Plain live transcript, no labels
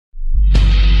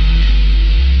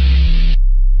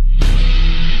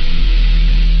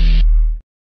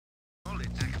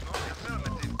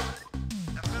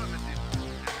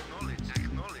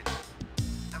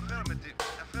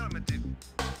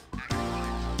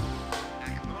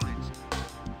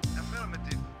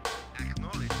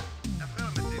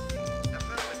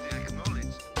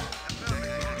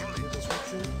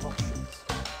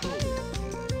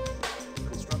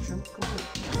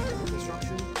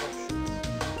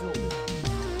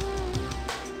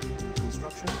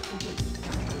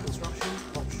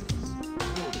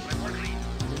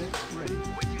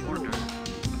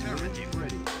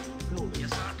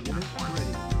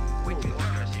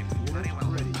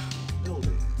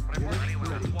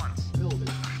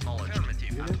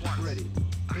ready.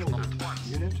 At once.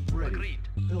 Unit ready. Agreed.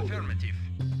 Building. Affirmative.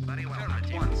 Very well. At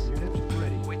Unit once.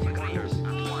 ready. Waiting orders.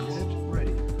 At once. Unit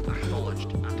ready.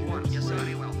 Acknowledged. At once. Yes, sir.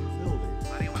 Very well. Building.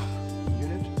 Very well.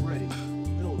 Unit ready.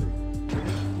 Building.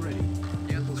 Unit ready.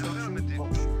 Yes, Construction affirmative.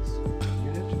 options.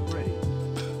 Unit ready.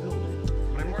 Building.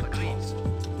 Report Unit agreed. lost.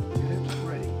 Unit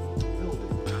ready.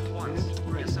 Building. At once. Unit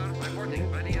ready. Yes, sir.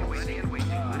 Reporting. Ready and waiting.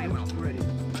 Very well. Unit ready.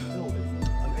 Building.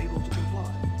 Unable to comply.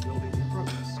 Building in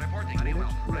progress. Reporting. Very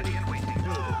well. Ready and waiting.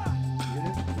 Building.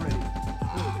 Unit ready.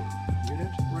 Building.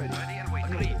 Unit ready. Ready and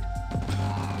waiting. Agreed.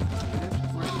 Unit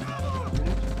ready.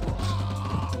 Unit lost.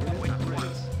 Unit Wait at ready.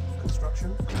 once. Construction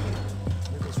complete.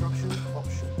 New construction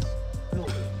options.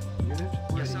 Building. Unit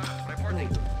ready. Yes, sir. Reporting.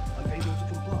 Building. Unable to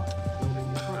comply. Building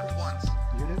in progress. At once.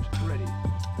 Unit ready.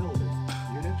 Building.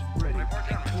 Unit ready.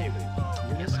 Reporting. Building.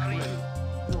 Unit Yes, sir. ready.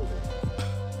 Building.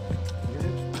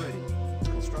 Unit ready.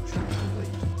 Construction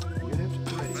complete. Unit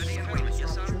ready. Ready and waiting.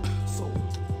 Yes, sir. Structure sold.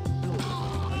 Building.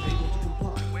 Unable to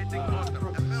comply. Waiting Building in order.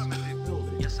 progress. Affirmative.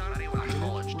 Building. Yes, sir. Very well. Unit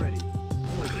Acknowledged. ready.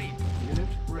 Building. Agreed. Unit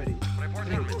ready. Report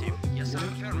Building. affirmative. Yes, sir.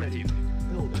 Unit Affirmative. ready.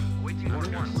 Building. Waiting Unit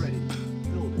order once. ready.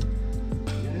 Building.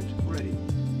 Unit ready.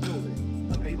 Building.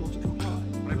 Unable to comply.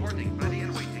 Reporting. Ready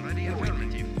and waiting. Ready and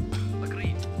affirmative.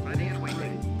 Agreed. Ready and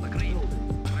waiting. Agreed.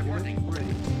 Building. Reporting. Unit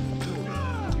ready. Building.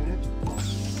 Unit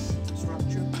lost.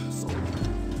 Structure sold.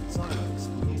 Silence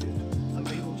needed.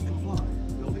 Unable to comply.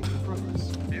 Building in progress.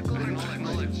 Vehicle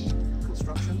acknowledged.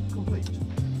 Construction complete.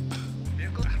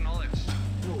 Vehicle acknowledged.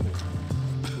 Building.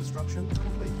 Construction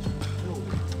complete.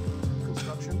 Building.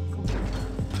 Construction complete.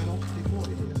 Cannot deploy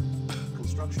here.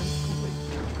 Construction complete.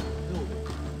 Building.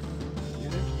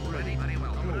 Unit Ready. ready. Very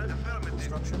well. Building. Affirmative.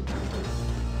 Construction complete.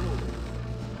 Building.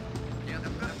 Yes,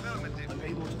 affirmative.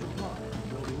 Unable to comply.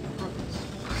 Building in progress.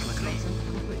 Agreed. Construction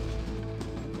complete.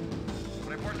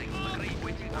 Reporting. Agreed.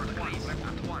 Waiting order once.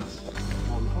 At once.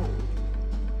 On hold.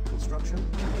 Construction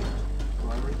complete.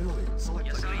 Primary building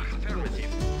selected. Yes, sir.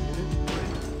 Affirmative. Unit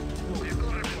ready. Building.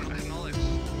 Vehicle report acknowledged.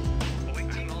 Waiting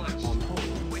acknowledged. On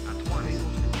hold. Wait at once.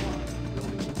 Unable to comply.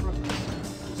 Building in progress.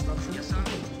 Construction Yes, sir.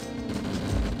 complete.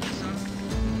 Yes, sir.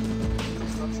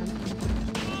 Construction complete.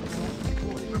 Cannot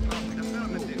deploy.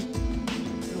 Affirmative.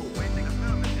 Building. Waiting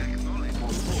affirmative. Acknowledged.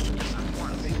 On hold. Yes, at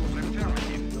once. Unable to comply.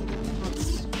 Affirmative. Building in progress.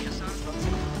 Yes, sir.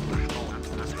 Construction complete.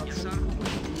 Yes, Construction sir.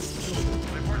 complete. Building.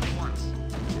 Reporting once.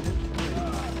 Unit ready.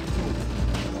 Building.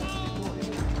 Cannot deploy.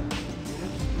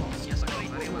 Unit lost. Yes,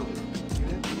 agreed. Very well.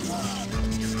 Unit lost.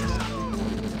 Yes, sir.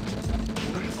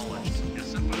 Acknowledged. Yes,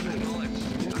 sir. Acknowledged.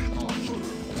 Acknowledged.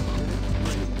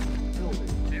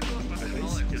 Vehicle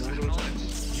acknowledged. Yes, acknowledged.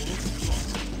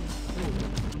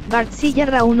 Bartzilla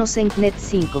Ra1 Senknet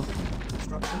 5.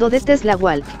 Dodetes la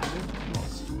Wal.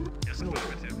 Yes,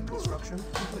 affirmative. Construction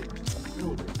complete.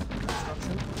 Building.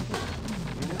 Construction complete.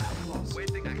 Unit lost.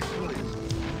 Waiting acknowledged.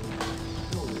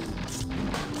 Building.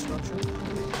 Construction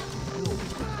complete. Building.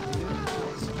 Unit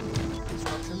lost.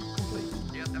 Construction complete.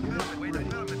 Yes, Unit affirmative. Wait, ready.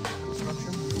 affirmative.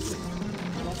 Construction complete.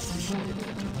 Cannot deploy.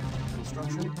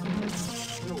 Construction complete.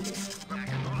 Building.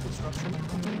 Construction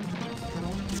complete.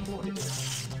 Cannot deploy.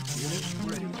 Unit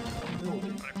ready.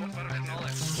 Building. Report for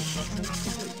acknowledged. Construction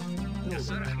complete. Building. Yes,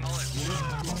 sir. Acknowledged. Unit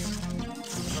lost.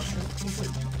 Construction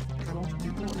complete. Cannot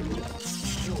deploy.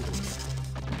 Building.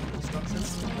 Construction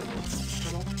complete.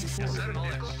 Cannot Yes, deploy. sir.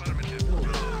 Acknowledged. Affirmative.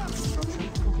 Building. Construction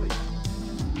complete.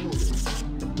 Building.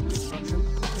 Construction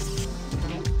complete.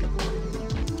 Cannot deploy.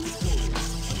 Building.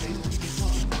 Unable to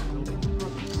comply. Building in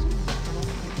progress. Cannot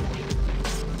deploy.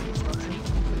 Construction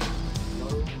complete.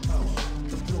 Low power.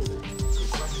 Building.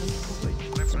 Construction complete.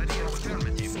 Ready and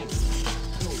affirmative.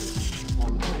 Building.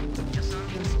 On hold. Yes, sir.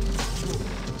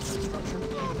 Building. Construction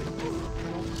complete.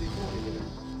 Cannot deploy here.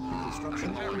 Construction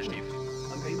Affirmative.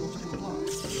 unable to comply.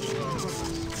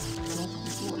 Cannot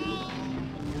deploy here.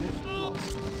 Unit lost.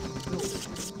 Building.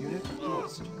 Unit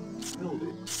lost.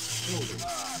 Building. Building.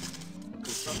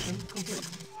 Construction complete.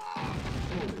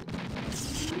 Building.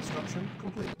 Construction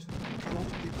complete. Cannot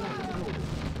deploy building.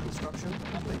 Construction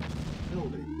complete.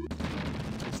 Building.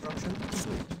 Construction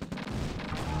complete.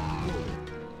 Building.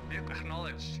 Vehicle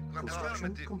acknowledged. Construction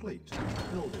Affirmative. complete.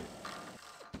 Building.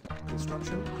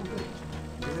 Construction complete.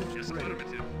 Unit Yes, ready.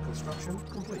 affirmative. Construction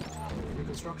complete.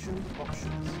 Reconstruction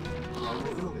options.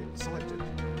 Primary building selected.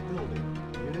 Building.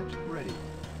 Unit ready.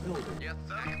 Building. Yes,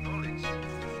 sir. Acknowledged.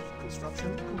 Construction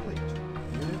complete.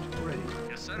 Unit ready.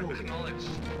 Yes, sir. Building. Acknowledged.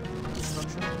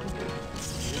 Construction complete.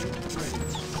 Unit ready.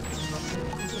 Construction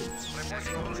complete.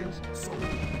 Structures sold.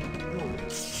 Building.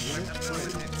 Unit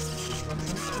ready.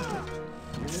 Construction complete.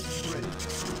 Unit ready.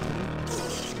 Unit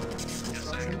lost.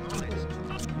 Construction complete.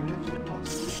 Unit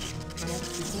lost. Cannot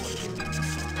deploy. Unit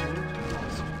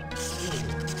lost. Building.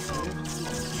 Unit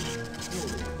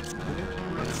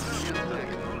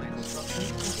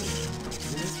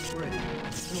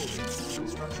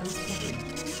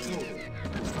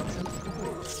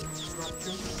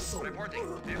sold. Reporting.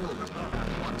 Building.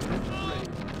 One. Unit ready.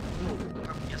 Building.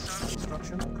 Yes, sir.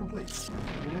 Construction complete.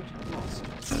 Unit lost.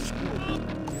 Building.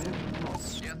 Unit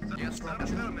lost. Yes, yes, sir. Structure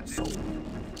Affirmative. sold.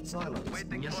 Silos.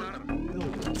 Waiting, yes, sir.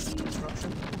 Building.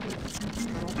 Construction complete.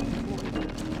 Cannot deploy.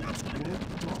 Unit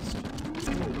lost.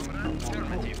 Building. On hold.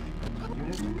 Affirmative.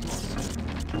 Unit lost.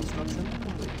 Construction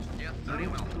complete. Yes, very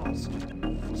well. Unit lost.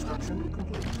 Construction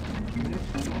complete. Unit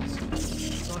lost.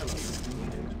 Silos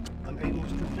needed. Unable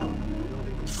to comply.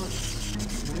 Building control.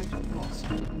 Unit lost.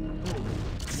 Building.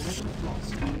 Unit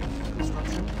lost.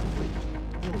 Construction complete.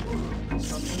 Building.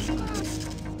 Construction complete.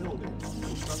 Building.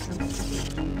 Construction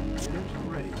complete. Unit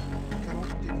ready. Cannot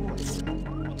deploy.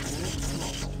 Unit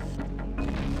lost.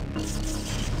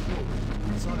 Building.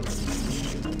 Silos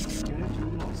needed. Unit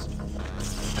lost.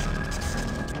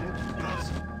 Unit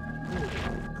lost.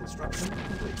 Building. Construction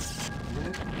complete.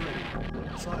 Unit ready.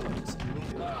 Silos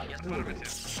needed. Yes, Building.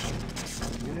 affirmative.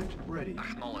 Unit ready.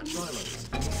 Acknowledged. Silos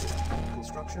needed.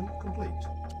 Construction complete.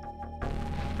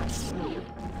 Building.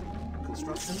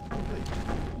 Construction complete.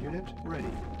 Unit ready.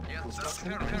 Yes,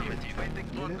 Construction affirmative. complete. Waiting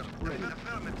Unit order. ready.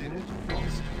 Affirmative. Unit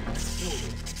lost.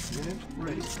 Building. Unit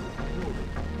ready. Building.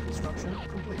 Construction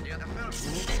complete. Yes,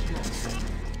 affirmative. Unit lost.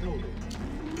 Building.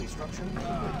 Construction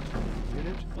complete.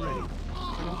 Unit ready.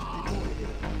 Cannot deploy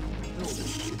here. Building.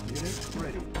 Unit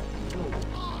ready. Building.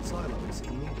 Silos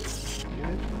needed.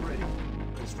 Unit ready.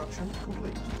 Construction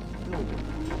complete. Building.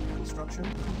 Construction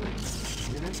complete.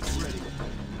 Unit ready.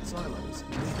 Silos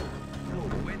needed.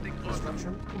 Building. Waiting order.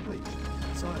 Construction complete.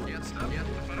 Silos. Yes, sir. Yes,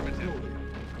 affirmative. Building.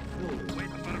 Building.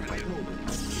 Wait, affirmative. Building.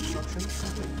 Construction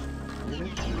complete.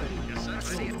 Unit ready. Yes, sir.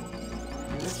 Ready. Building.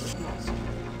 Unit lost.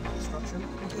 Construction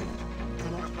complete.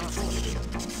 Cannot deploy here.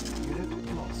 Unit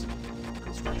lost.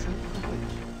 Construction complete.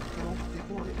 Cannot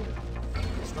deploy here.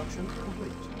 Construction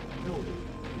complete. Building.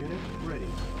 Unit ready.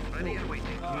 Ready and Building.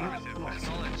 waiting. Unit Affirmative. lost.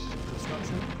 Acknowledged.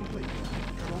 Construction complete.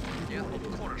 Cannot Yes, deploy of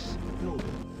here. course.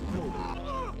 Building. Building.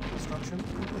 Construction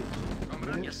complete.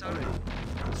 Unit Yes, sir. ready.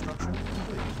 Construction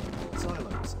complete.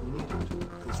 Silos needed.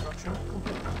 Construction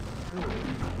complete. Building.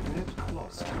 Unit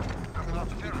lost. Cannot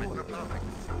deploy Affirmative. here. Perfect.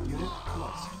 Unit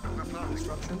lost.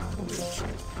 Construction complete.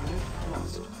 Unit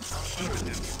lost.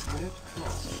 Building. Unit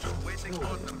lost. Waiting Building.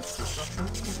 order. Construction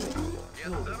complete. Yes,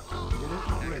 Building. sir. Unit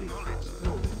ready. Acknowledged.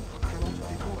 Building. Cannot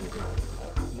deploy here.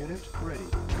 Unit ready.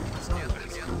 Silos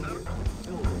yes, sir. needed.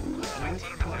 Building. Unit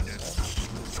Affirmative. lost.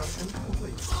 Construction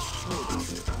complete. Building.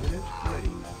 Unit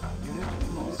ready. Unit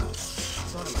lost.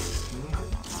 Silos needed.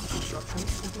 Construction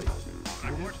complete.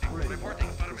 Unit ready. Reporting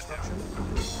affirmative. Construction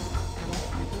complete. Cannot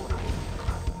deploy.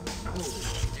 Building.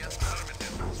 Yes,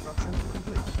 affirmative. Construction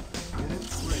complete. Unit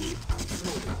ready.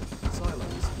 Building.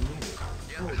 Silos needed.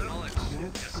 Yes, Building. acknowledged.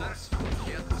 Unit Yes, sir. lost.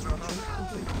 Yes, Construction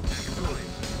complete.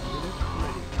 Building. Unit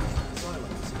ready.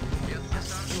 Silos needed. Yes, yes,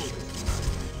 sir. Building.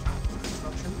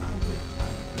 Construction complete.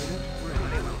 Unit ready.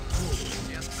 Very well. Building.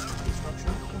 Yes, sir.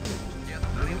 Construction complete. Yes,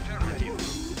 very Unit affirmative.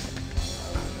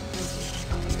 ready.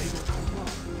 Unable to comply.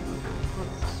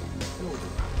 Products.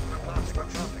 Building.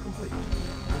 Construction complete.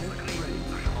 Unit ready.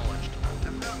 Acknowledged.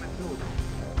 Affirmative. Building.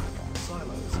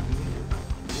 Silos needed.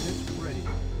 Unit ready.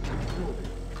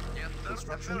 Building. Yes, sir.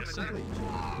 Construction Affirmative.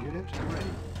 complete. Unit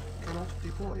ready. Cannot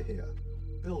deploy here.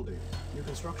 Building. New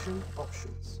construction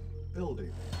options.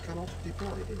 Building. Cannot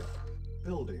deploy here.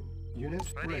 Building. Unit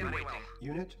Ready ready. and waiting.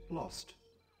 Unit lost.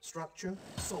 Structure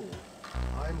sold.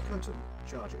 Iron curtain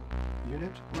charging.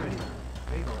 Unit ready.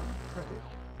 Avon prepping.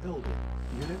 Building.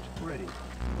 Unit ready.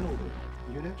 Building.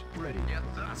 Unit ready. Yes,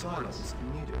 sir. Silos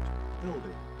needed.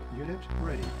 Building. Unit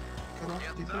ready. Cannot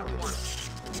Yes, sir. deploy At here. once.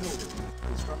 Building.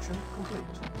 Construction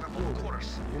complete. Of Building.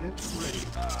 course. Unit ready.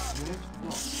 Unit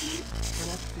lost.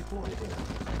 Cannot deploy here.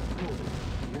 Building.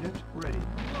 Unit ready.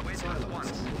 Waiting at Silos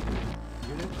once. needed.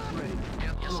 Unit ready.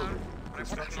 Yes, yes, sir. Building.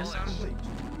 Construction Yes, sir. complete.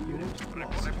 Unit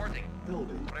lost. Reporting.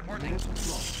 Building. Reporting. Unit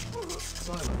lost.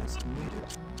 Silos needed.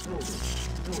 Building.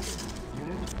 Building.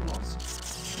 Unit lost.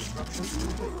 Construction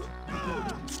complete.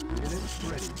 Building. Unit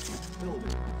ready.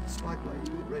 Building. Spy plane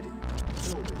ready.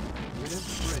 Building. Unit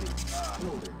ready.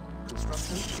 Building.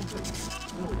 Construction complete.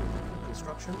 Building.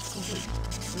 Construction complete.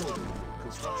 Building.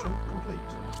 Construction complete.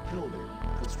 Building.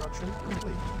 Construction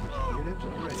complete. Unit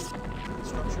ready.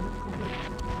 Construction complete.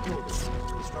 Building.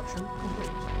 Construction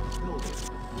complete. Building.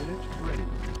 Unit ready.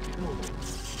 Building.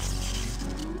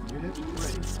 Unit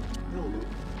ready. Building.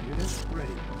 Unit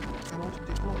ready. Cannot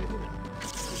deploy here.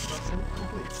 Construction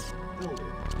complete.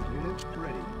 Building. Unit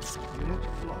ready. Unit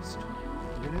lost.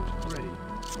 Unit ready.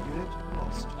 Unit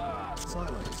lost.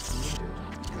 Silos needed.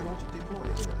 Cannot deploy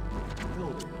here.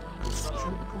 Building.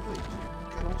 Construction complete.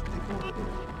 Cannot deploy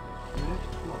here. Unit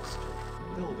lost.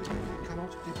 Building.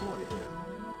 Cannot deploy here.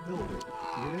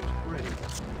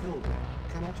 Building.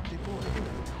 Cannot deploy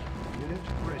here. Unit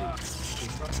ready.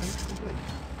 Construction complete.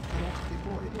 Cannot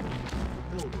deploy here.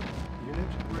 Building.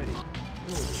 Unit ready.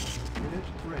 Building. Unit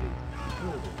ready.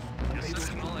 Building. Unable to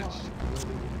comply.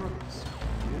 Building in progress.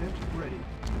 Unit ready.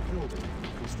 Building.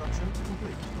 Construction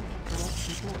complete. Cannot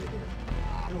deploy here.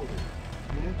 Building.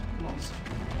 Unit lost.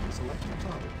 Select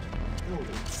target.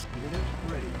 Building. Unit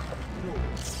ready.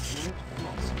 Building. Unit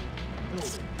lost.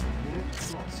 Building. Unit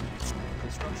lost.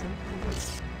 Construction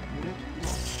complete. Unit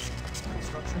lost.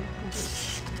 Construction complete.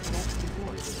 Cannot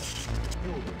deploy here.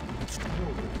 Building.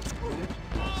 Building. Unit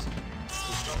lost.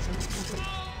 Construction complete.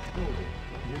 Building.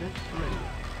 Unit ready.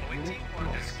 Unit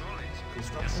lost.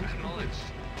 Construction complete.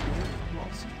 Unit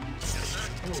lost.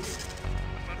 Building.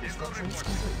 Construction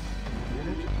complete.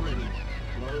 Unit ready.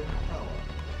 Low power.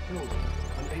 Building.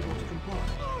 Unable to comply.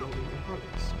 Building in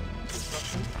progress.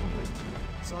 Construction complete.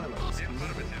 Silos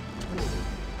needed. Building.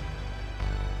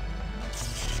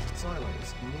 Silos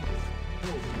needed.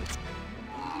 Building.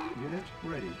 Unit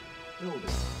ready.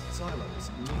 Building. Silos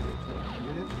needed.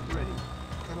 Unit ready.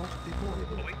 Cannot deploy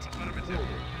here.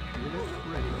 Building. Unit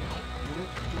ready.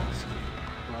 Unit lost.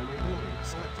 Primary building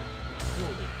selected.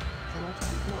 Building. Cannot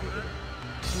deploy here.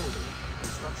 Building.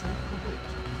 Construction complete.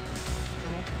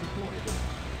 Cannot deploy here.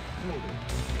 Building.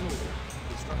 Building.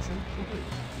 Construction complete.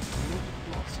 Unit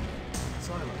lost.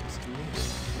 Silos needed.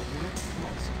 Unit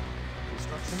lost.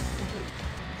 Construction complete.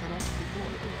 Cannot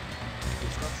deploy here.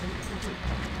 Construction complete.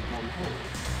 On hold.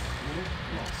 Unit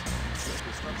lost.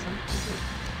 Construction complete.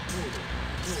 Building.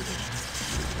 Building.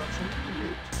 Construction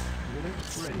complete. Unit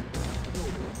ready.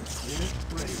 Building. Unit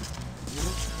ready.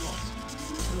 Unit lost.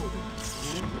 Building.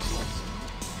 Unit lost.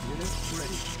 Unit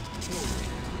ready. Building.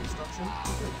 Construction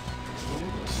complete.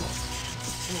 Unit lost.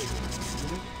 Building.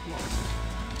 Unit lost.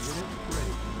 Unit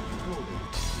ready. Building.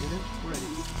 Unit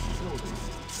ready. Building.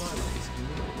 Silos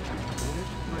needed. Unit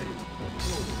ready.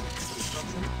 Building.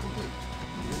 Construction complete.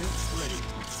 Unit ready.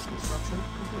 Construction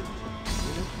complete.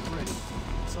 Unit ready.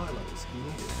 Silos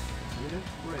needed. Unit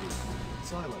ready.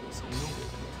 Silos needed.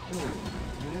 Building.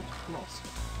 Unit lost.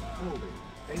 Building.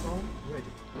 Avon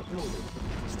ready. Building.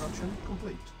 Construction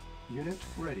complete. Unit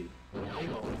ready.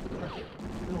 Avon ready.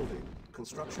 Building.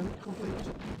 Construction complete.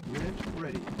 Unit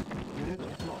ready. Unit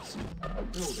lost.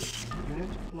 Building. Unit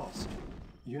lost.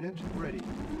 Unit ready.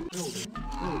 Building.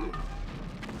 Building.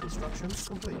 Construction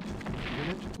complete.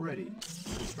 Unit ready.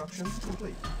 Construction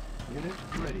complete. Unit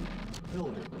ready.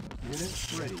 Building. Unit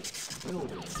ready.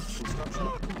 Building. Construction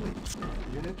complete.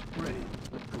 Unit ready.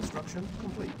 Construction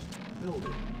complete.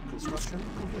 Building. Construction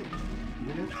complete.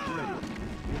 Unit ready.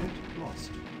 Unit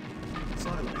lost.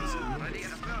 Silos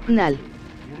needed. Null.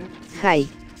 Unit High.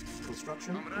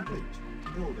 Construction complete.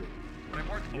 Building.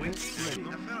 Report Unit ready.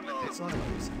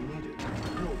 Silos needed.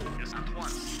 Building. Yes, at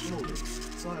once. Building.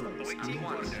 Silos Awaiting needed.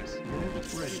 orders.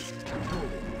 Unit ready.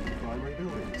 Building. Primary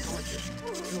building selected.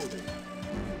 Building.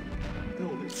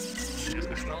 Building. Yes,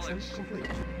 Construction acknowledged. complete.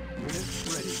 Unit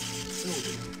ready.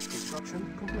 Building. Construction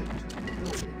complete.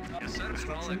 Building. Yes, sir,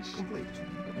 Construction acknowledged. complete.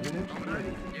 Unit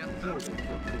ready. Yes, sir. Building.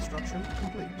 Construction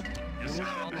complete. Yes, Unit sir,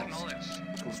 lost. acknowledged.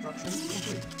 Construction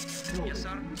complete. Building. Yes,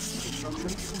 sir.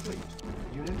 Construction complete.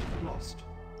 Unit lost.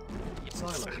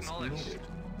 Silos Acknowledged. needed.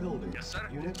 Building. Yes, sir.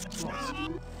 Unit lost.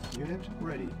 Unit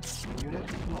ready. Unit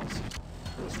lost.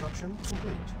 Construction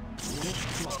complete. Unit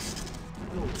lost.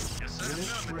 Building. Yes, sir. Unit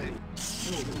Affirmative. ready.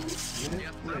 Building. Unit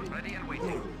Yes, sir. ready. Ready and waiting.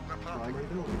 Building. Primary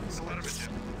building selected. Affirmative.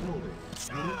 Building.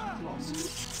 Unit lost.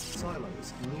 Silos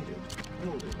needed.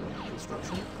 Building.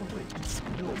 Construction complete.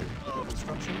 Building.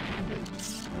 Construction complete.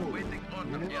 Building. Waiting order.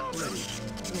 Unit Yes, sir. ready.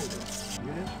 Building.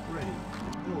 Unit ready.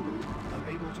 Building.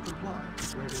 Unable to comply.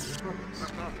 Ready in progress.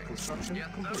 Affirmative. Construction Yes,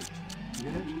 sir. complete.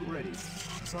 Unit ready.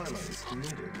 Silos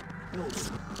needed. Building.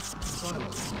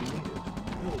 Silos needed.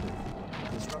 Building.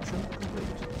 Construction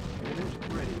complete. Unit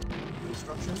ready.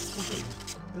 Construction complete.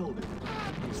 Building.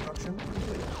 Construction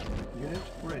complete. Unit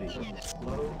ready.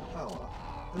 Low power.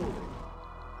 Building.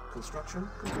 Construction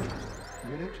complete.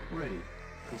 Unit ready.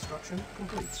 Construction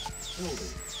complete.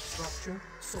 Building. Structure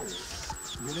sold.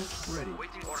 Unit ready.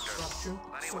 Waiting order. Structure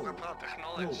Ready sold. with report.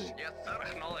 Acknowledged. Building. Yes, sir,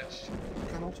 acknowledged.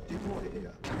 Cannot deploy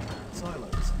here.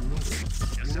 Silos needed.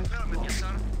 Yes, Unit affirmative. Yes, lost.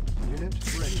 sir. Unit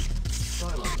ready.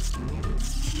 Silos needed.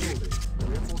 Building.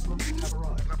 Reinforcements have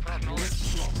arrived. Unit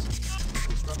lost.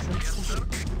 Construction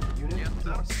complete. Unit Yes,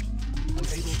 sir. lost.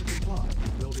 Unable to comply.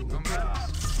 Building in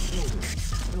progress. Building.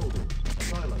 Building.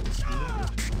 Silos needed.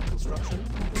 Construction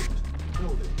complete.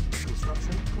 Building.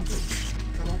 Construction complete.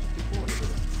 Cannot deploy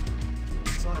here.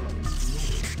 Silos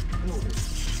needed. Building.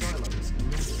 Silos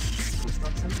needed.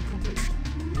 Construction complete.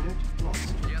 Unit lost.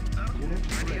 Yes, sir. Unit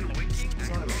Ready ready. and waiting.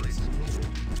 Silos Acknowledged. needed.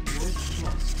 Unit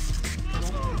lost.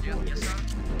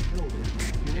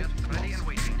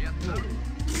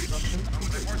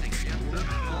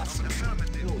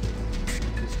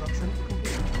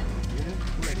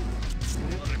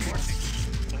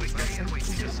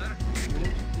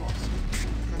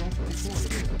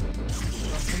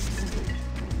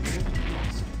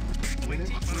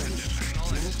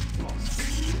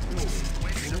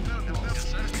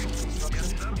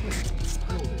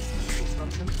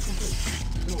 Construction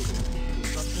complete. Building.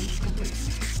 Construction complete.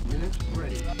 Unit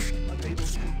ready. Unable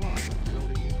to comply.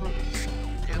 Building in progress.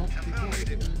 Cannot deploy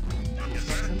here.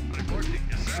 Construction complete.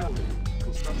 Building.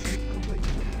 Construction complete.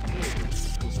 Building.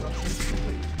 Construction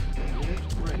complete. Unit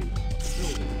ready.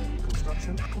 Building.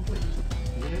 Construction complete.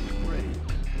 Unit ready.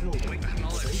 Building.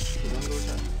 Base is under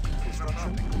attack.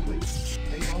 Construction complete.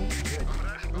 Able ready.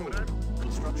 Building.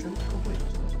 Construction complete.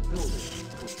 Building.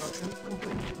 Construction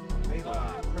complete. Able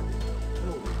ready.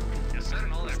 Building. Yes, sir.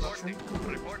 All Construction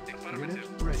complete. reporting. Unit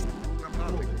Affirmative. ready.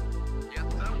 Building. Yes,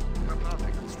 sir.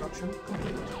 Affirmative. Construction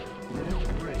complete. Unit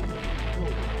ready.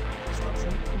 Building.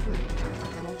 Construction complete.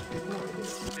 Cannot deploy here.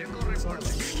 Vehicle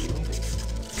reporting. Silos needed.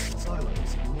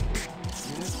 Silos needed.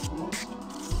 Unit lost.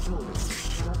 Building.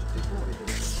 Cannot deploy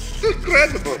here.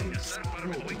 Incredible! Yes, sir.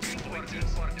 Affirmative. Waiting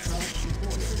orders. Cannot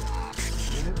deploy here.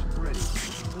 Unit ready.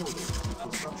 Building.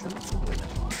 Construction complete.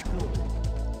 Building.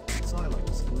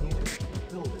 Silos needed.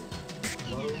 Building.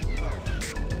 Low power.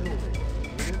 Building.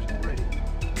 Unit ready.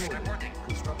 Building. Reporting.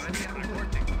 Construction Ready and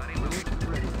complete. reporting. Very well. Unit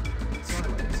ready.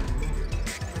 Silos needed.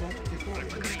 Cannot deploy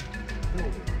here. Agreed.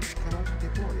 Building. Cannot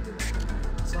deploy here.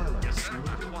 Silos Yes, sir. needed.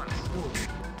 At once. Building.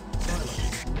 Silos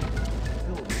needed.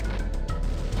 Building.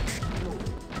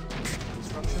 Building.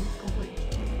 Construction complete.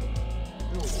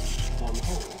 Building. On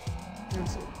hold.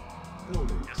 Cancel.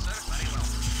 Building. Yes, sir. Very well.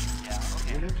 Yeah,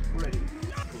 okay. Unit ready.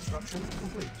 Construction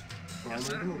complete. Yes,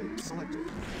 sir. Primary building selected.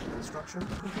 Construction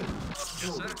complete.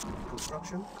 Building. sir.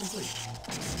 Construction complete.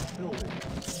 Building.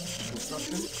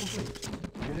 Construction complete.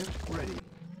 Unit ready.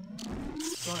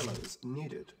 Silos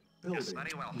needed. Building. Yes,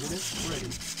 very well. Unit ready.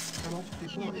 Cannot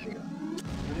deploy here.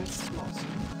 Unit lost.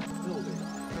 Building.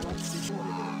 Cannot deploy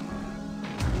here.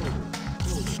 Building.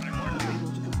 Building.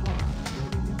 Unable to comply.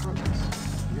 Building in progress.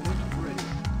 Unit ready.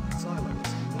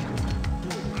 Silos needed.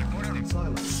 Building.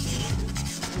 Silos needed.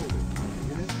 Building.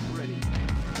 Unit ready.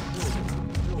 Building.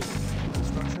 Building.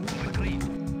 Construction Agreed.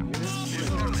 Unit ready.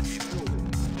 Affirmative. Building.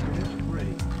 Unit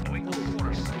ready. Awaiting Building.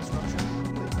 orders. Construction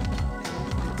complete. Cannot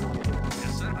deploy here.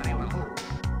 Yes, sir. Very well. Hold.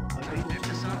 Unable to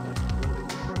Yes, sir. comply. Building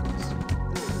in progress.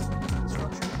 Building.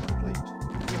 Construction complete.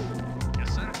 Building. Yes,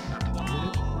 sir. At once.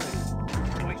 Unit ready.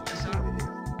 Cannot Wait, yes, sir. deploy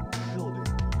here. Building.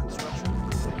 Construction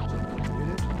complete.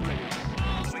 Unit ready.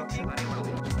 Construction very well.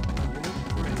 complete. Unit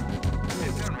ready.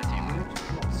 Building. Affirmative. Unit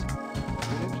lost.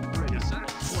 Unit ready. Yes, sir.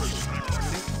 Building.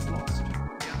 Unit lost.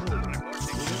 Yes, sir. Building.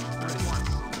 Reporting. Unit At ready.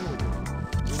 once. Building.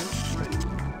 Unit ready.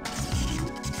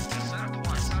 Yes, sir. At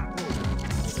once, sir. Building.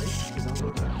 Base is under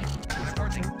attack.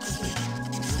 Construction Reporting. complete.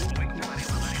 Awaiting. Unit Very lost.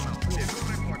 well. Very well. Vehicle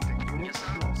reporting. Unit Yes,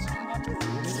 sir. lost.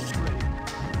 Unit ready.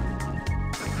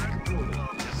 Building.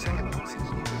 Silos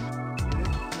is needed.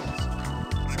 Unit lost.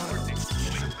 Reporting.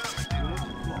 Silos.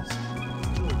 Unit lost.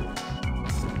 Building.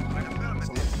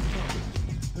 Select target.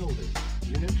 Building.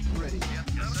 Unit ready.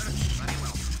 Yes, sir. Very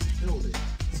well. Building.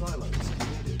 Silos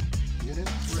needed. Unit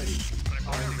ready.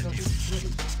 Iron curtain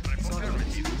ready. Silos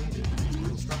needed.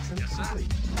 Construction Yes, sir.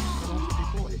 complete. Cannot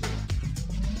deploy here.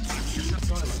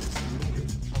 Silos needed.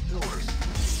 Building.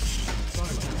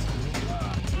 Silos needed.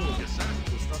 Building. Yes, sir.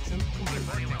 Construction complete.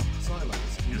 Very well. Silos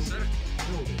Yes, needed. sir.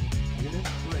 Building. Unit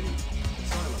ready.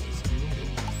 Silos needed.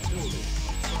 Building.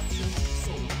 Structure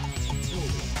sold.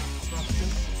 Building. Structure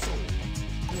sold.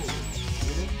 Building.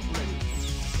 Unit ready.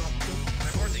 Structure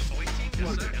sold. Reporting. Awaiting. Yes,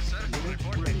 sir. Yes, sir. Unit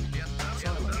Reporting. ready. Yes, sir.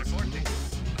 Yes, sir. Silos Reporting. needed.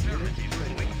 Affirmative. Unit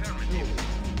ready. Awaiting. Affirmative. Building.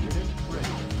 Unit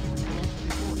ready. Cannot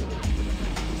deploy here.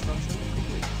 Construction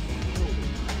complete.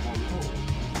 Building. On hold.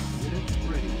 Unit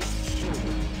ready.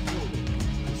 Building. Building.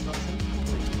 Construction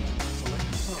complete. Select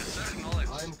Yes, target. sir.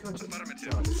 Acknowledged. Iron curtain. Affirmative.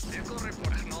 Target. Vehicle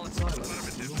report. Acknowledged. Silos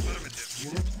Affirmative. needed. Affirmative.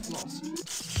 Unit lost.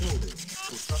 Building.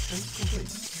 Construction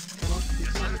complete. Cannot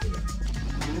deploy here.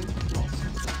 Unit lost.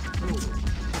 Building.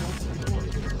 Cannot deploy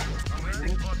here. I'm waiting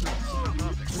Unit orders. lost.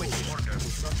 Affirmative. Waiting Building. orders.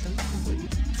 Construction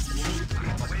complete. Unit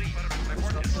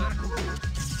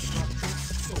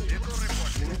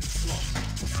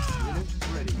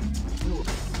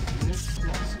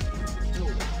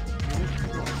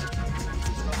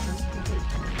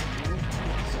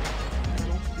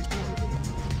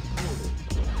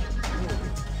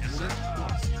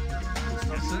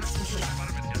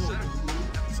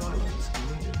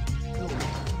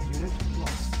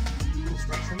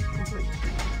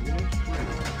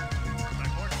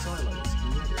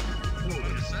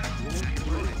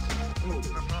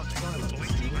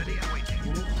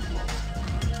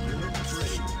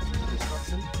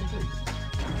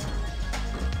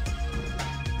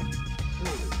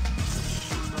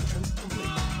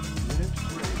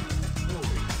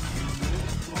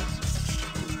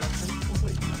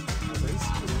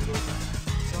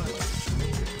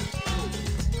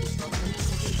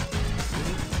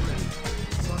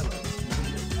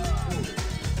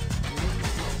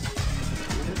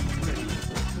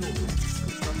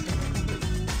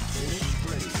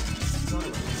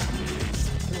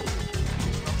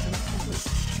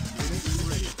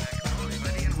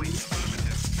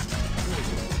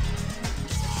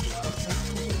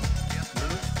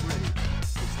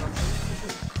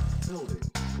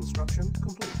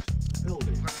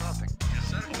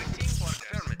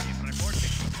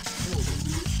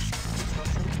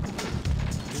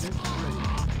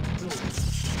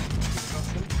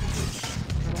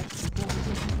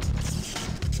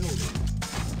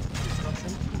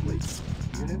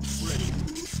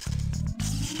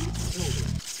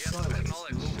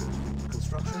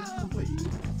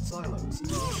Silos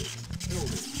needed.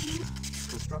 Building.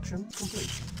 Construction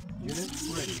complete. Unit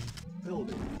ready.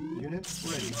 Building. Unit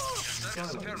ready.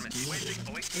 Silos needed.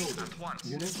 Building.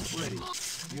 Unit ready.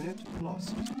 Unit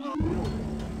lost. Building.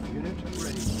 Unit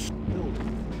ready. Building.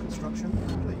 Construction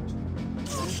complete.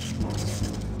 Unit lost.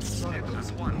 Silos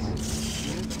needed.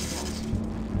 Unit lost.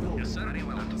 Building. Yes, sir. Very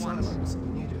well. At once. Silos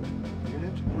needed.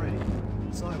 Unit ready.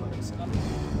 Silos needed.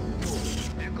 Building.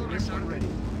 Vehicle Unit reserved. ready.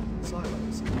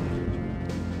 Silos needed.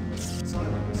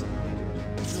 Silos needed.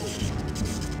 Building.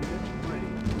 Unit ready.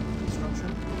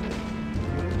 Construction complete.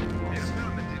 Unit lost.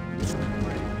 Affirmative. Unit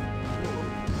ready.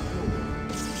 Building. Building.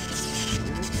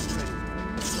 Unit ready.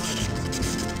 Silos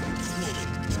needed.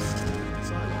 Building.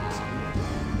 Silos needed.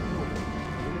 Building.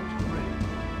 Unit ready.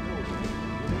 Building.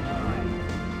 Unit ready.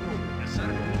 Building. Yes, sir.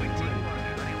 Unit Waiting ready.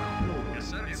 order. Very well. Building. Yes,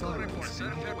 sir. Vehicle Silos report, sir.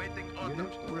 needed. Waiting order.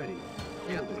 Unit ready.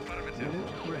 Yeah, Building. affirmative. Unit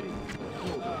ready.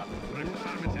 Building. Unit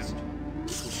Affirmative. lost.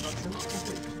 Construction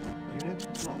complete. Unit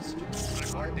lost.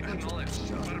 Reporting acknowledged.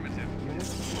 Affirmative. Unit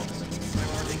lost.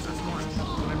 Reporting at once.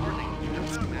 Reporting.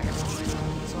 Affirmative.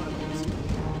 Silence.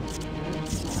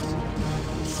 Unit lost.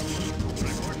 Construction complete.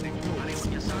 Reporting. Very well.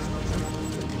 Yes, sir.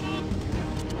 Unit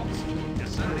lost.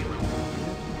 Yes, sir. Very well.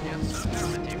 Unit Yes, sir.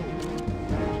 Affirmative.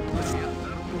 Yes, sir.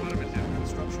 Affirmative.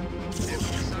 construction complete. Yes,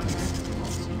 sir.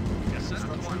 Lost. Yes, sir. At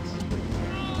Construction once. complete.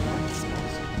 Unit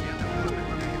lost. Yeah,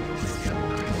 affirmative. Yes, sir.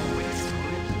 Waiting. Waiting. Yes,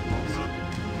 sir. Yes, sir.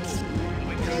 Acknowledged.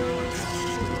 Waiting orders.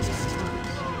 Acknowledged. Yes, sir.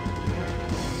 Affirmative.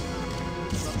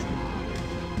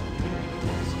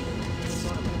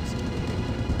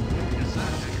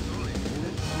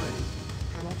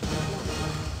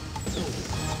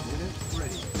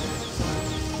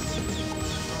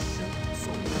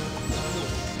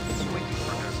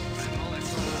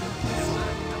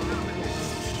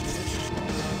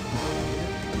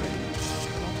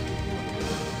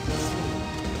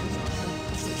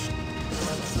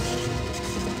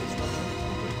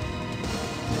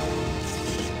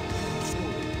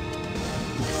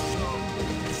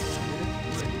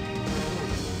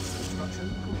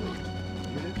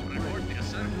 Report. Yes,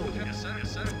 sir. Yes, sir.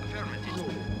 Yes, sir. Affirmative.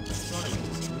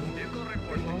 Vehicle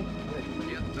reporting.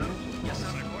 Yes, sir. Yes,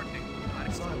 sir. Reporting.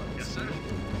 Yes, sir.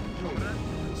 Comrade.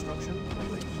 Construction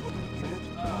complete. Unit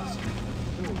lost.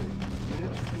 Building.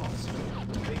 Unit lost.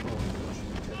 Vehicle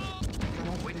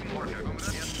cannot Waiting deploy. order.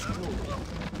 Comrade. Yes, sir. Building.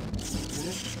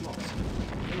 Unit lost.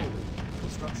 Building.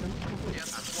 Construction complete. Yes,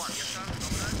 at one. Yes, sir.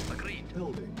 Comrade. Agreed.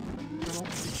 Building. Cannot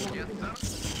deploy. Yes, sir.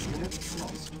 Unit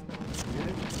lost.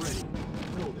 Unit ready.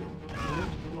 Building.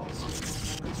 Unit lost.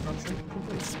 Construction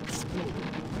complete. Building.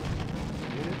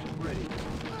 Unit ready.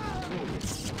 Building.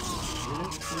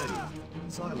 Unit ready.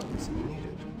 Silos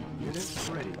needed. Unit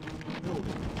ready.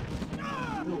 Building.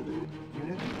 Building.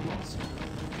 Unit lost.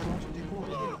 Cannot deploy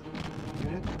here.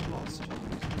 Unit lost.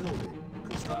 Building.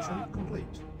 Construction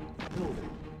complete. Building.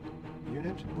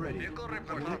 Unit ready. Vehicle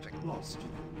report. Unit Perfect. lost.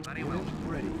 Very well. Unit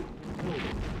ready.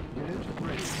 Building. Unit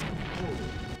ready.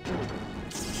 Building. Building.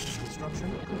 Construction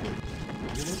complete.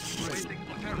 Unit ready. Waiting.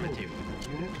 Affirmative.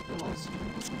 Building. Unit lost.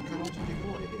 Cannot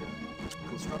deploy here.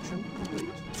 Construction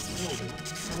complete. Building.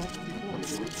 Cannot deploy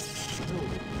here.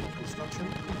 Building. Construction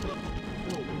complete.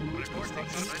 Building. Reporting.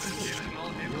 Construction complete.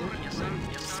 Acknowledged. Vehicle. Yes, sir.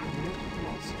 Yes, sir. Unit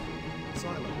lost.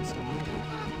 Silos needed.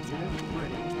 Unit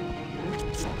ready. Unit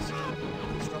lost.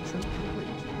 Construction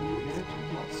complete. Unit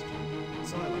lost.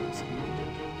 Silos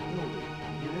needed. Building.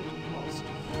 Unit lost.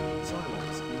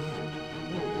 Silos needed.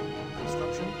 Building.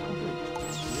 Construction complete.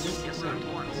 Unit Yes, sir. ready.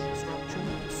 At once. Construction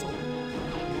sold.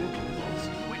 Unit lost.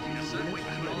 Waiting. Yes, sir. Unit Wait.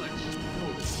 ready. Acknowledged.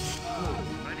 Building.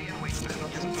 Building. Ready and waiting. Yes,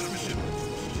 Construction affirmative.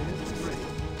 complete. Unit ready.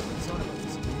 Silos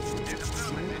needed. Yes,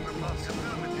 affirmative. Unit lost.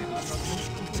 Affirmative. Construction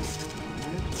complete.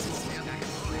 Unit lost. Yes,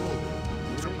 acknowledged. Building.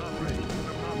 Unit ready.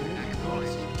 Unit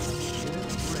lost.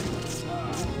 Unit ready. Unit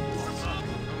lost.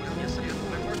 Yes, sir.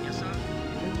 Report. Yes, sir.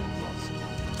 Unit lost.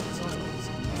 Silos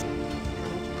needed.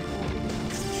 Cannot deploy.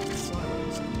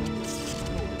 Silos needed.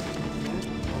 Building. Unit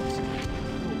lost.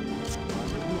 Building.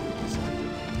 Renewal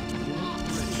selected. Unit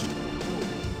ready.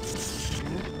 Building.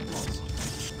 Unit lost.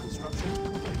 Construction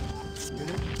complete.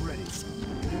 Unit ready.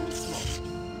 Unit lost.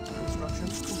 Construction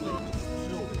complete.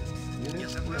 Building. Unit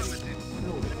Yes, ready. affirmative.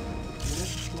 Building.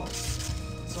 Unit lost.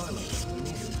 Silos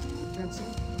needed. Cancel.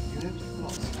 Unit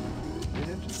lost.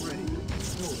 Unit ready.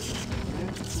 Building.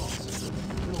 Unit lost.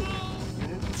 Building.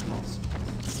 Unit lost.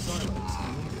 Silos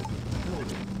needed.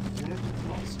 Building. Unit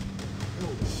lost.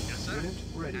 Building. Yes, sir. Unit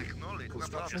ready. Acknowledged.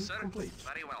 Construction Yes, sir. complete.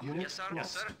 Very well. Unit Yes, sir. Yes,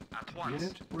 lost. sir. At once.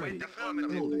 Unit ready. Wait.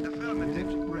 Affirmative. Building. Affirmative.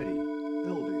 Unit ready.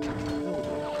 Building.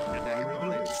 Building. Primary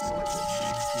building selected.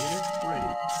 Unit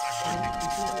ready. Cannot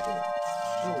deploy here.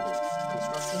 Building.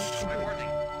 Construction complete.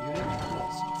 Reporting.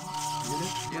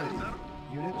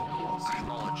 Unit lost.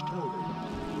 Acknowledged. Building.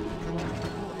 Cannot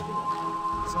deploy here.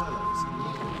 Silos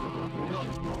needed.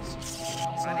 Unit lost.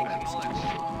 Silos Acknowledged.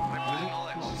 needed. Reply Unit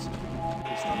acknowledged. lost.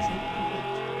 Construction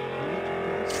complete. Unit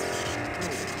lost.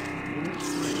 Building. Unit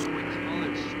ready.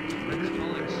 Acknowledged.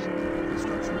 Acknowledged.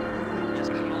 Construction complete. Yes,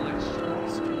 acknowledged.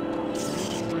 Lost.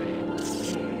 Unit ready.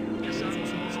 Building. Yes, sir.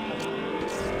 Systems covered.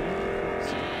 Unit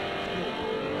lost. Building.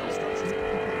 Construction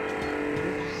complete.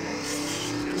 Unit lost.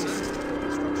 Yes, sir.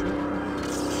 Construction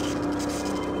complete.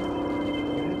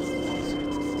 Unit lost.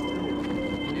 Building.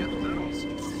 Yes, sir. Lost.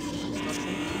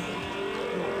 Construction complete.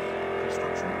 Building.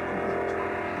 Construction complete.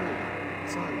 Building.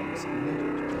 Silos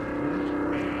needed. Unit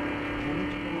ready.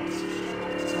 Unit lost.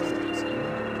 Silos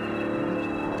needed. Unit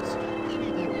lost.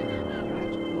 Building.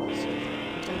 Unit lost.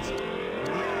 Defensive.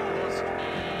 Unit lost.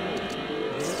 Building.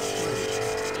 Unit ready.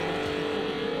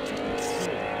 Cannot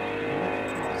deploy. Building. Unit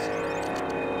lost.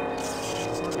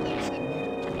 Silos needed.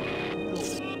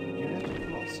 Building. Unit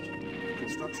lost.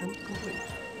 Construction complete.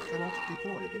 Cannot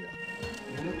deploy here.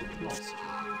 Unit lost.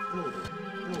 Building.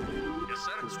 Building. Yes,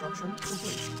 sir. Construction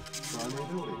complete. Primary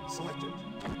building selected.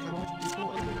 Cannot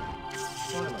deploy here.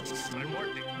 Silos needed.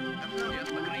 Reporting. Yes,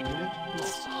 agreed. Unit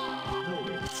lost.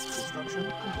 Building. Construction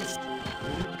complete.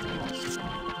 Unit lost.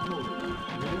 Building.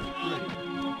 Unit ready.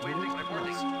 Waiting, Unit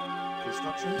reporting. lost.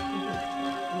 Construction complete.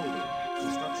 Building.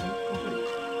 Construction complete.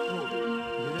 Building.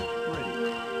 Unit ready.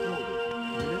 Building.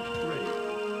 Unit ready.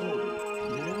 Building.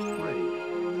 Unit ready.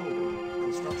 Building.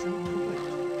 Construction complete.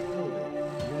 Building.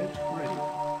 Unit ready.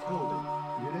 Building.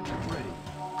 Unit ready.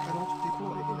 Cannot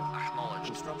deploy here. Acknowledged.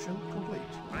 Construction complete.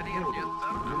 Ready, Building. yes,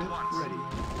 sir. At Unit once. ready.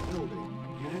 Building.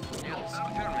 Unit Yes, lost. sir.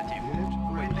 Affirmative. Unit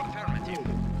ready. Waiting, affirmative.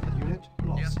 Building. Unit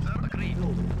lost. Yes, sir. Agreed.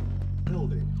 Building.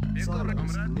 Building. Vehicle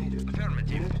Silos comrade. needed.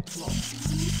 Affirmative. Unit lost.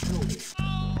 Building.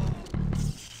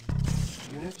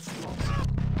 Unit lost.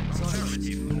 Silos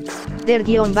Affirmative.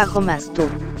 needed. Der-Master.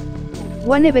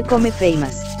 One become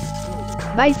famous.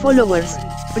 By followers,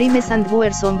 primes and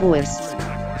viewers on viewers.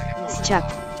 Chat.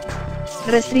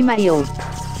 Restream.io.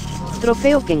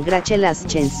 Trofeo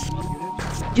congratulations.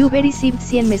 You received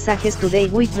 100 messages today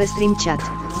with Restream chat.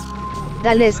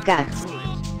 Dale ska.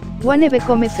 One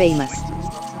become famous.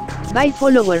 By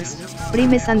followers,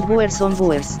 primes and viewers on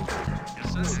viewers.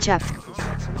 Chat.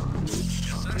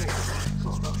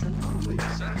 Construction complete.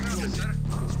 Yes, sir. Yes, sir.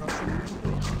 Construction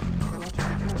complete. Cannot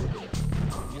deploy here.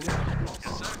 Unit lost.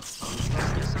 Yes, sir.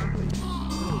 Construction Yes, sir. complete.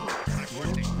 Building.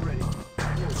 Reporting. Unit ready.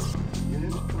 Building.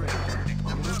 Unit ready.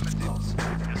 Unit lost.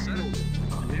 Yes, sir. Building.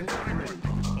 Unit ready.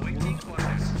 Awaiting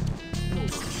orders.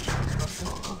 Building. Construction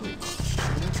complete.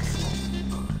 Unit lost.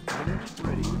 Unit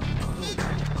ready. Building.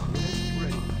 Unit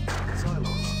ready.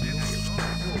 Silos.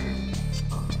 Building.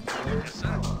 Low Yes, sir.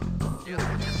 power. Yes,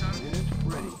 yes, sir. Unit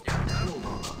ready. Yes, sir.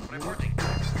 Building. Reporting. Unit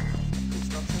lost.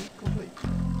 Construction complete.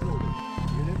 Building.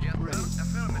 Unit Yes, sir. ready.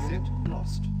 Affirmative. Unit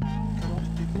lost. Cannot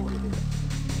deploy here.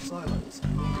 Silos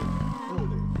needed.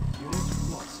 Building. Unit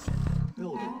lost.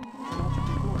 Building. Cannot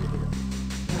deploy here.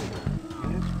 Building.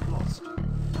 Unit lost.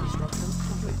 Construction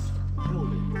complete.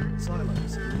 Building.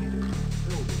 Silos needed.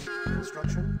 Building.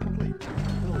 Construction complete.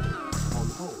 Building. On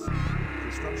hold.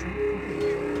 Construction complete.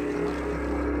 Cannot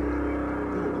deploy here.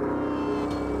 Building.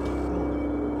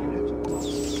 Building. Unit lost.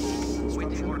 Waiting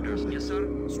Construction orders. complete. Yes, sir.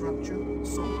 Structure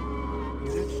sold.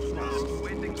 Unit lost.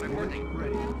 Waiting, reporting. Unit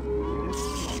ready. Unit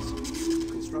lost.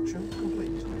 Construction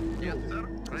complete. Yes, Building. sir.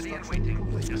 Ready and Construction waiting.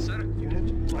 complete. Yes, sir. Unit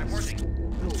lost. Reporting.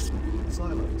 Building.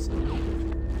 Silos needed.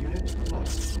 Unit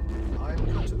lost. I am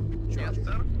Lauta. Charging.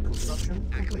 sir. Construction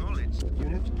complete. Acknowledged.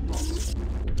 Unit lost.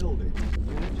 Building.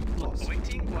 Unit lost.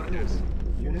 Awaiting orders. Building.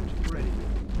 Unit ready.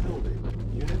 Building.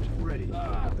 Unit ready.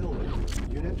 Building.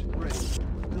 Unit ready.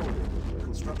 Building.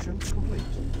 Construction complete.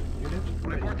 Unit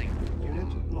ready. Reporting.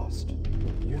 Unit lost.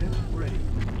 Unit ready.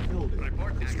 Building.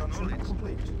 Report Construction acknowledged.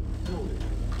 complete. Building.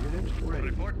 Unit ready.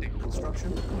 Reporting.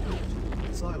 Construction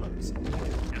complete. Silos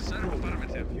needed. Yes, sir. Building.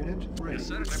 Affirmative. Unit ready. Yes,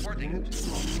 sir. Reporting. Unit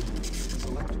lost.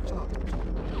 Select target.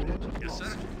 Unit Yes, lost.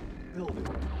 sir. Building.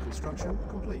 Construction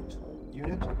complete.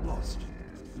 Unit lost.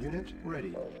 Unit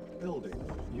ready. Building.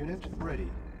 Unit ready.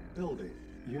 Building.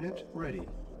 Unit ready.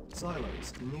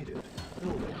 Silos needed.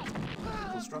 Building.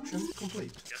 Construction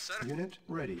complete. Yes, sir. Unit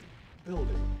ready.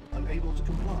 Building. Unable to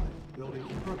comply. Building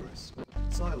in progress.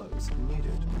 Silos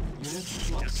needed. Unit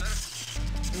lost. Yes, sir.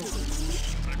 Building.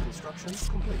 Construction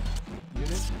complete.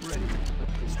 Unit ready.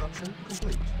 Construction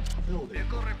complete. Building.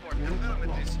 Vehicle report. Unit Affirmative.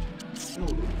 lost.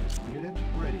 Building. Unit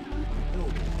ready.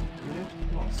 Building. Unit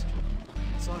lost.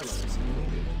 Silos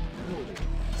needed. Building.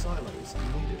 Silos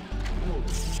needed.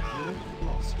 Building. Unit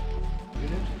lost.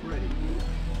 Unit ready.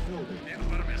 Building.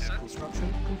 Affirmative, sir. Construction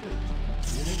complete.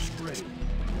 Unit ready.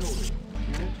 Building.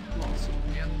 Unit lost.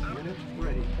 Yes, sir. Unit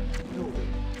ready.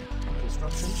 Building.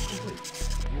 Construction complete.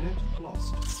 Unit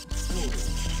lost. Building.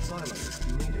 Silos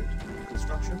needed.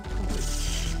 Construction complete.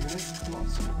 Unit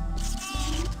lost.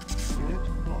 Unit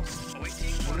lost. Awaiting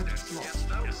Unit orders. lost. Yes,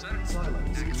 sir. Yes, sir. Silos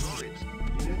needed. Acknowledged.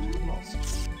 Unit lost.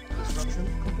 Construction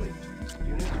complete.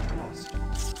 Unit lost.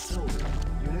 Building.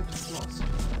 Unit lost.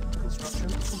 Construction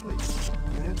complete.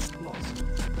 Unit lost.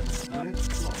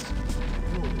 Unit lost.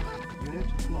 Building.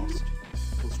 Unit lost.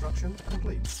 Construction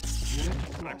complete.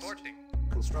 Unit lost. Reporting.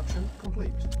 Construction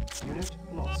complete. Unit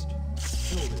lost.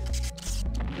 Building.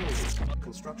 Building.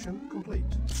 Construction complete.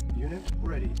 Unit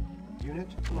ready. Unit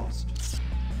lost.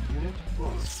 Unit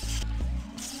lost.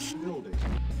 Building.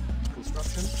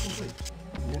 Construction complete.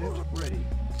 Unit ready.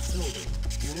 Building.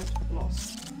 Unit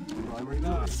lost. Primary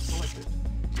building selected.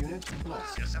 Unit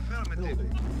lost. Yes, affirmative.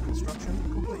 Building. Construction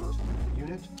complete.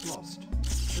 Unit lost.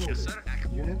 Building. Yes, sir.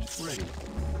 Unit ready.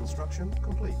 Construction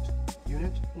complete.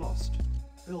 Unit lost.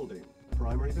 Building.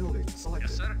 Primary building selected.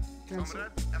 Yes, sir. Cancel.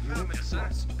 Comrade, affirmative. Yes, sir.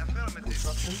 Lost. Affirmative.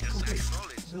 Construction Yes, sir. complete.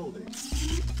 Acknowledged. Building.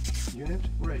 Unit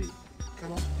ready.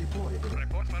 Cannot deploy here.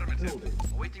 Report affirmative. Building.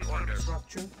 Awaiting orders.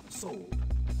 Structure sold.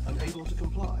 Unable to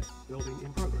comply. Building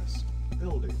in progress.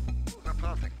 Building.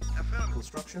 Reporting. Affirmative.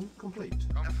 Construction complete.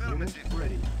 Unit Affirmative.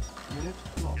 ready. Unit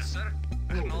lost. Yes, sir.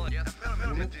 Building. Acknowledged. Yes,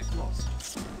 affirmative. Unit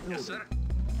lost. Building. Yes, sir.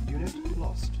 Unit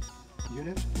lost.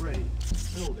 Unit ready.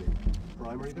 Building.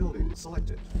 Primary building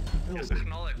selected. Building. Yes,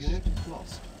 acknowledged. Unit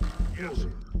lost.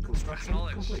 Building. Construction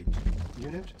Acknowledged. complete.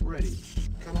 Unit ready.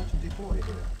 Cannot deploy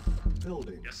here.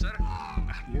 Building. Yes, sir.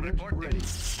 Unit Reporting. ready.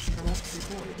 Cannot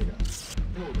deploy here.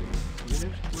 Building.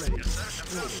 Unit ready. Yes, sir.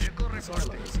 Building. Vehicle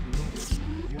reporting. Silos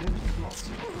needed. Unit lost.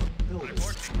 Building.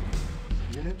 Reporting.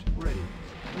 Unit ready.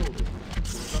 Building.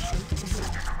 Construction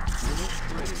complete. Unit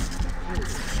ready.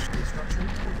 Building. Construction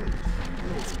complete.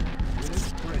 Building.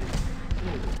 Unit ready.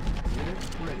 Building. Unit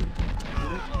ready.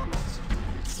 Unit lost.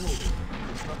 Building.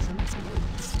 Construction complete.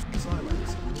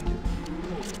 Silos needed.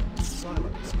 Building.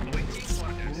 Silos needed. Awaiting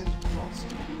orders. Unit lost.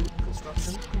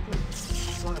 Construction complete.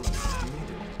 Silos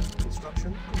needed.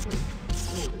 Construction complete.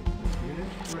 Building.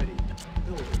 Unit ready.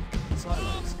 Building.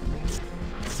 Silos needed.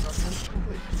 Construction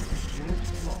complete. Unit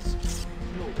lost.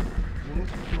 Building.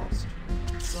 Unit lost.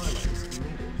 Silos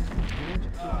needed.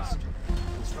 Unit lost.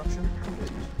 Construction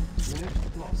complete.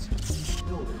 Unit lost.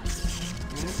 Building.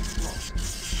 Unit lost.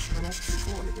 Cannot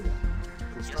deploy here.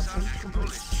 Construction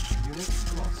complete. Unit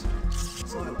lost.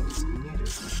 Silos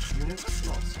needed. Unit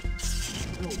lost.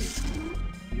 Building.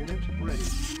 Unit ready.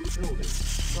 Building.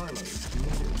 Silos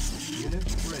needed. Unit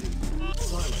ready.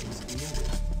 Silos needed.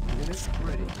 Unit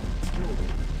ready.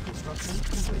 Building. Construction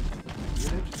complete.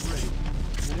 Unit ready.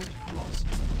 Unit lost.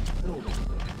 Building.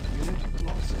 Unit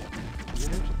lost.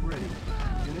 Unit ready.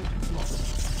 Unit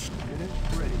lost. Unit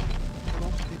ready.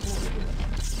 Cannot deploy here.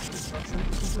 Construction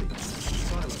complete.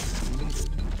 Silos needed.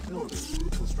 Building.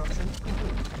 Construction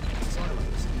complete.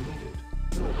 Silos needed.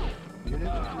 Building.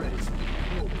 Unit ready.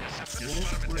 Building.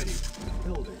 Unit ready.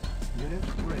 Building. Unit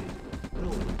ready.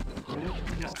 Building. Unit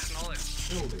Yes, lost. acknowledged.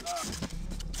 Building.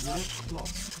 Unit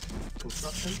lost.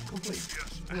 Construction complete.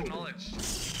 Yes, Building.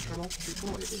 acknowledged. Cannot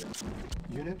deploy here.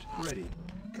 Unit ready.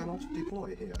 Cannot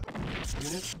deploy here.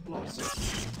 Unit lost.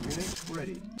 Unit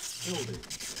ready. Building.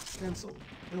 Cancel.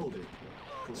 Building.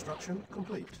 Construction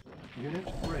complete. Unit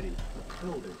ready.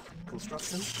 Building.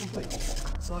 Construction complete.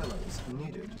 Silos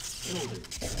needed. Building.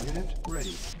 Unit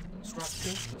ready.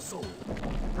 Structure sold.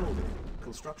 Building.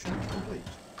 Construction complete.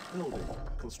 Building.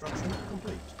 Construction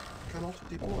complete. Cannot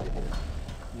deploy here.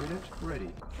 Unit ready.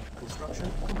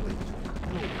 Construction complete.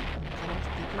 Building. Cannot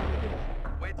deploy here.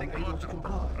 Waiting Unable to order.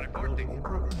 comply. Reporting. Building in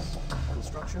progress.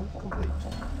 Construction complete.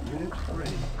 Unit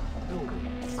ready. Building.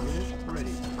 Unit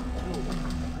ready. Building.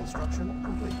 Construction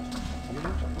complete.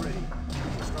 Unit ready.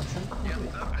 Construction Yes,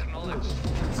 complete. sir. Acknowledged.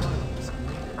 Building. Silence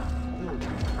needed.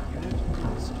 Building. Unit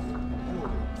lost.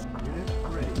 Building. Unit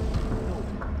ready.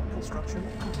 Building. Construction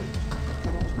complete.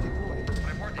 Cannot deploy.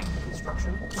 Reporting.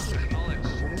 Construction complete.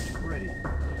 Acknowledged. Unit ready.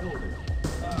 Building.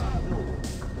 Building.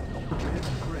 Unit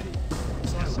ready.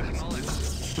 Yes, Silence acknowledged. needed.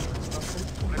 Construction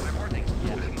complete. Reporting.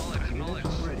 Acknowledged. Unit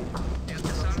Acknowledged. ready. Yes, sir.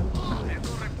 Construction complete.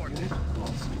 Vehicle reporting. Unit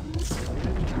lost.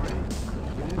 Unit ready.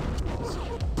 Unit lost.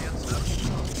 Yes, sir.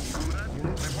 Comrade,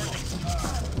 Unit reporting. lost.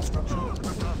 Construction complete.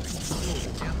 Reporting.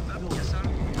 Building. Yes, sir.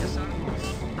 Yes, sir. Yes,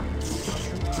 sir.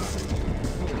 Construction complete.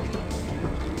 Building.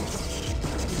 Unit lost.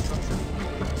 Construction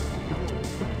complete.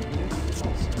 Building. Unit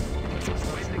lost.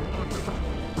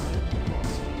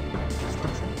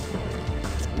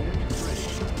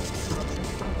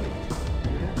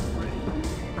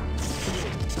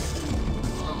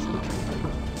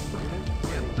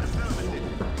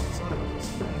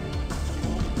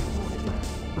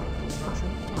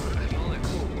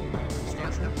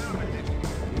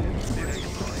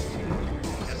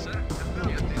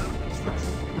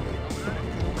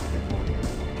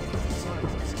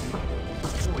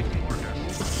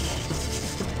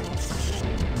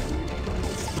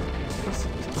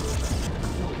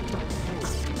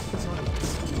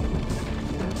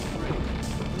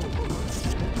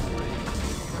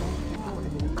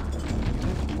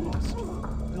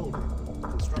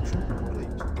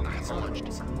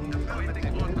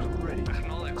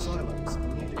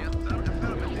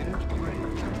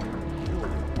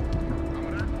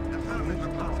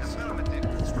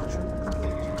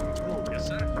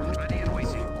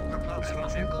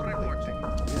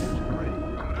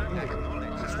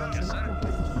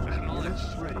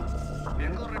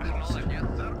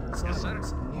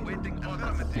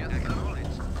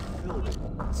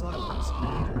 Silos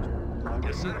needed.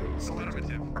 Primary Yes, sir. building selected.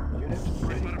 Affirmative. Unit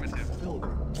ready. Affirmative.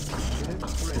 Building. Unit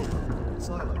ready.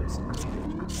 Silos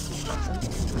needed. Construction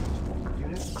complete.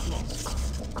 Unit lost.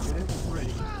 Unit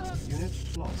ready. Unit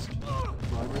lost.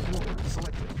 Primary building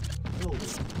selected.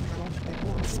 Building cannot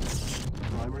deploy.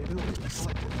 Primary building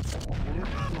selected. Unit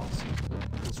lost.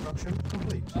 Construction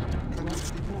complete. Cannot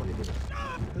deploy unit.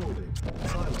 Building.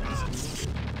 Silos needed.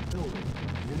 Building.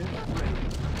 Unit ready.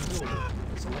 Building.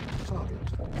 Select target.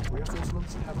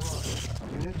 Reinforcements have arrived.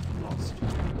 Unit lost.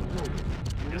 Building.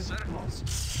 Unit Yes, sir. lost.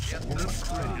 Yes, Unit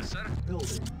sir. ready. Yes, sir.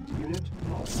 Building. Unit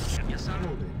lost. Yes, sir.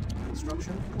 Building.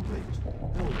 Construction complete.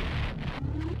 Building.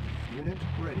 Unit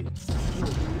ready.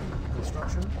 Building.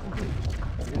 Construction complete.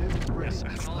 Unit ready. Yes, sir.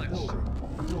 Acknowledged. Building.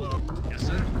 Building. Yes,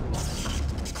 sir. Unit lost.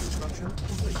 Construction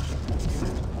complete.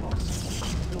 Unit lost.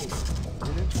 Building.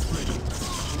 Unit ready.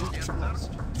 Unit Yes, sir.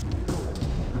 lost. Building.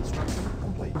 Construction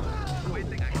complete.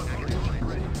 Waiting. Unit Acknowledged.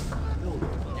 ready.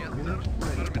 Building. Yes, Unit sir.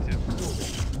 ready. Affirmative.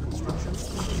 Building. Construction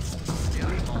complete. Yes,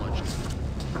 acknowledged.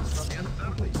 Construction Yes, sir.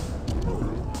 complete.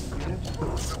 Building. Unit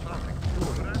lost. Affirmative.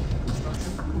 Building.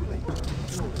 Construction complete.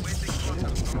 Building. Waiting order.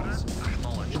 Unit lost.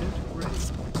 Acknowledged. Unit ready.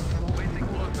 Cannot Waiting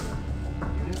deploy. order.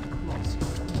 Unit lost.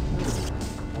 Building.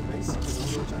 Our base is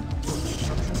under attack.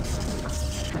 Construction complete.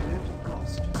 Unit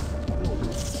lost.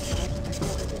 Building. Cannot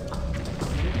deploy here.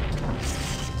 Unit lost.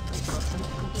 Construction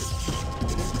complete.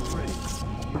 Unit ready.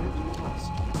 Unit lost.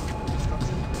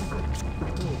 Construction complete.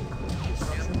 Building.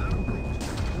 Construction complete.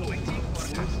 Building. Waiting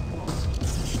orders. Unit lost.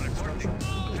 Reporting.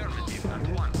 Affirmative. At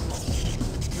Unit once. lost.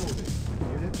 Building.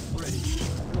 Unit ready.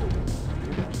 Building.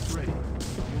 Unit ready.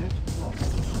 Unit lost.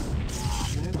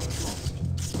 Unit lost.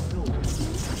 Building.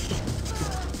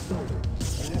 Building.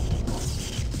 Unit lost.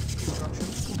 Construction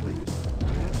complete.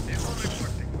 Unit Vehicle lost.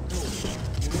 reporting. Building.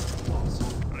 Unit lost.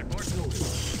 Report. Building.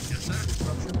 Yes, sir.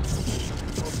 Construction complete.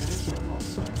 Unit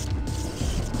lost.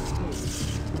 Building.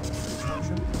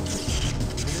 Construction complete.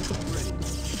 Unit ready.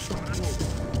 Building.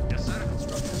 Yes, sir.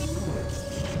 Construction complete.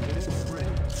 Unit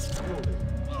ready. Building.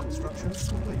 Construction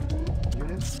complete.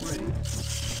 Unit ready.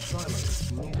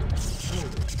 Silos needed.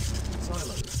 Building.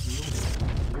 Silos needed.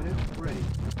 Unit ready.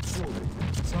 Building.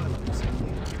 Silos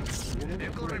needed. Unit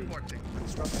Vehicle ready. reporting.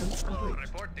 Construction complete.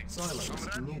 Reporting. Silos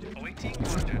Comrade, needed. awaiting Unit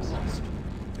orders. lost.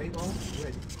 Payload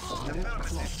ready. Unit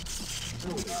Affirmative. lost.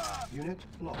 Building. Unit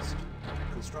lost.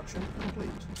 Construction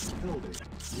complete. Building.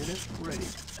 Unit ready.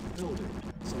 Building.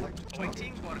 Select target.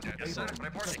 Awaiting order. Yes, sir. Payload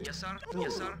Reporting. ready. Yes, sir.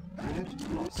 Building. Yes, sir. Unit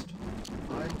lost.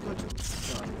 I'm Platoon.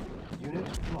 Done.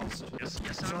 Unit lost. Yes,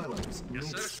 yes, sir. Silos Yes,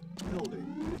 needed. sir. Building.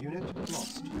 Unit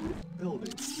lost.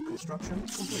 Building. Construction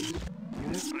complete.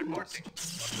 Unit lost. Reporting.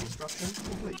 Construction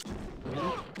complete.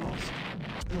 Unit lost.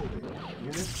 Building.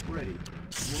 Unit ready.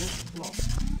 Unit lost.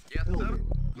 Yes, sir. Building.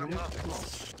 Unit Reporting.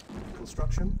 lost.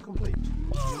 Construction complete.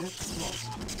 Unit lost.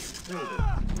 Building.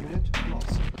 Unit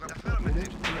lost. Affirmative.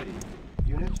 Unit ready.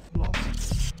 Unit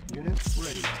lost. Unit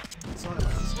ready.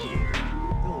 Silence needed.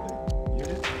 Building.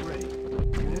 Unit ready.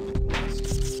 Unit lost.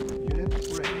 Unit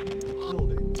ready.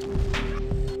 Building.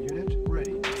 Unit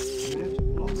ready. Unit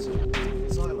lost.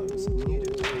 Silos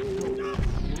needed. Building.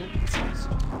 Unit lost.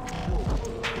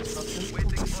 Building. Construction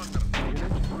Waiting complete. order.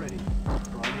 Unit ready.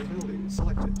 Primary building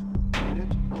selected.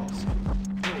 Unit lost.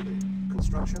 Building.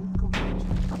 Construction complete.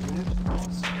 Unit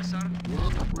lost. Yes, sir.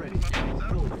 Unit ready.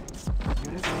 Building.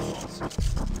 Unit lost.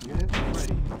 Unit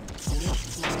ready. Unit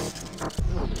lost.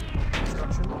 Building.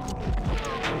 Construction complete.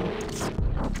 Unit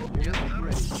Yes, sir.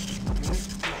 ready. Unit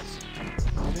lost. Unit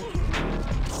ready.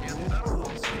 Yes, Unit sir.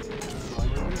 lost.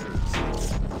 Primary building selected.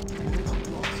 Unit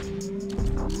lost.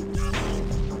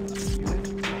 Unit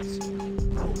lost.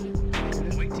 Building.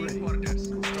 Unit Awaiting ready. orders.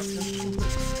 Construction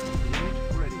complete. Unit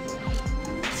ready.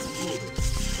 Building.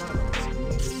 Silos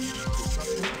needed.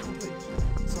 Construction complete.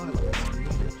 Silos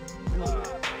needed. Building.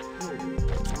 Building.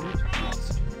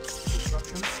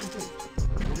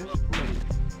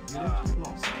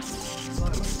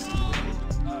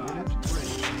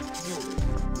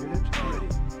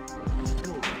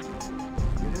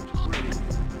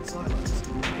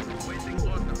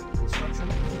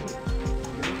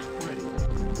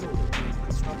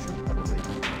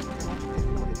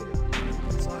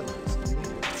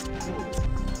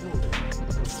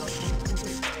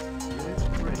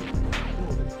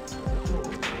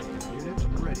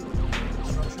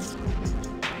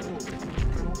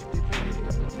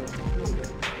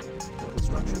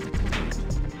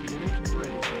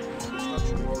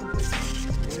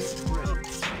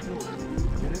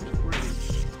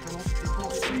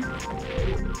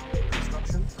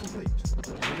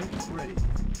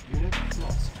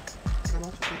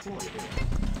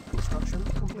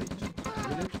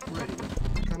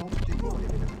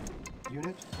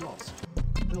 Unit lost.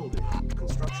 Building.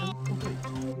 Construction complete.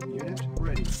 Unit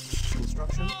ready.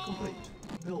 Construction complete.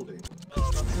 Building.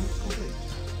 Construction complete.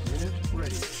 Unit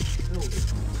ready. Building.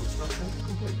 Construction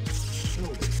complete.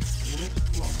 Building. Unit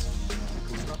lost.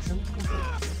 Construction complete.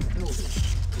 Building.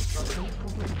 Construction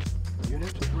complete.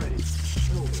 Unit ready.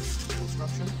 Building.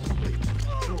 Construction complete.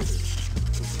 Building.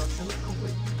 Construction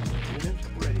complete. Unit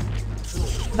ready.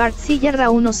 Building. Bartzilla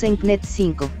Ra1 Senknet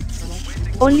 5.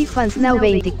 OnlyFans Now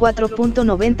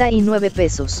 24.99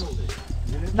 pesos.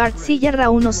 Bartzilla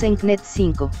Ra1 Senknet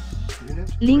 5.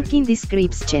 Link in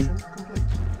description.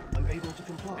 Unable to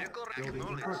comply. Building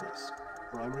in progress.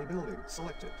 Primary building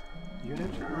selected.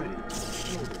 Unit ready.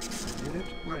 Building. Unit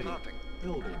ready.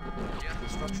 Building.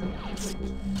 Construction complete.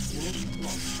 Unit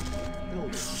lost.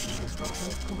 Building.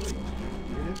 Construction complete.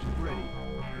 Unit ready.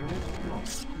 Unit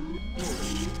lost.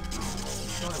 Building.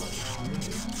 Silence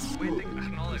needed. Waiting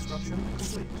acknowledged. Construction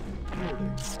complete.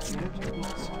 Building. Unit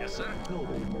lost. Yes, sir.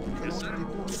 Building. Yes, sir.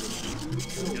 Cannot deploy.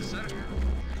 Building. Yes, sir.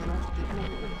 Cannot deploy.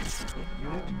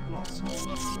 Unit lost.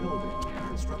 Building.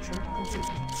 Construction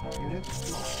complete. Unit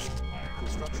lost.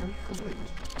 Construction complete.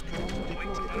 Cannot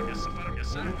deploy. Yes, sir. Yes,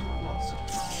 sir. Unit lost.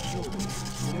 Building.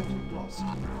 Unit lost.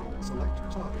 Select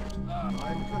target.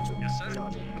 I'm threatened. Yes, sir.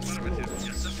 Charging. Affirmative. Building.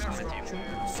 Yes, affirmative.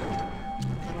 Construction sold.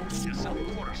 Cannot Yes, sir. deploy.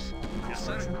 Of course. Yes,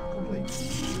 sir. Construction complete.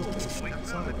 Building. Wait,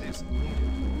 Silence needed.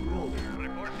 Building.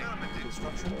 Reporting.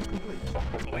 Construction complete.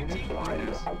 Awaiting Unit ready.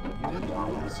 orders. Unit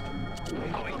lost.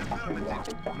 Await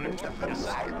affirmative. Unit Yes,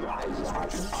 sir.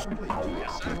 Construction complete.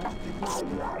 Yes, sir. Cannot deploy.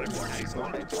 Reporting.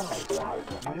 Select target.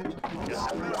 Unit Yes,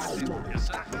 lost. affirmative. Building. Yes,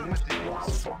 sir. Unit Affirmative.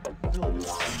 lost. Building.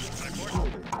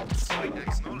 Reporting. Building.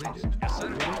 Silence Acknowledged. needed. Yes, sir.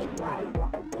 Unit ready.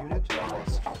 Unit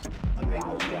lost.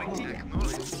 Unable to Awaiting deploy.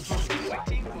 acknowledged.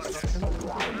 Awaiting orders. Construction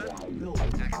complete.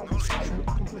 Building. Construction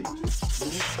complete.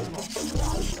 Unit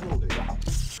lost. Building.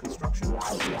 Construction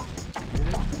complete.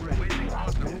 Unit ready. Awaiting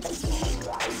order. Unit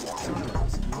lost.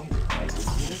 Silence needed.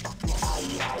 Unit lost.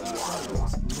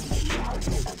 Silence needed.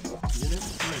 Building. Unit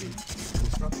ready.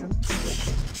 Construction complete.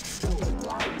 Building.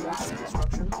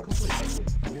 Construction complete.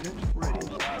 Unit ready.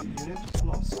 Unit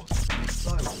lost.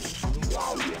 Silence needed.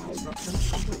 Construction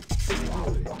complete.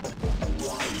 Building.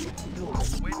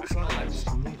 Building. Silence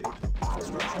needed.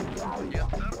 Construction complete. Yes,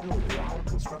 sir. Building.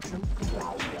 Construction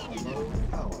complete. Low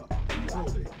power.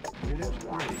 Building. Unit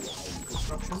ready.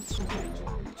 Construction complete.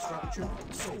 Structure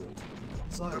sold.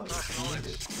 Silence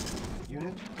needed.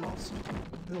 Unit lost.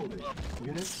 Building.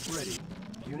 Unit ready.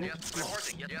 Unit Yes, lost.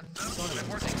 reporting. Yes, sir. Silence.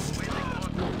 Reporting. Awaiting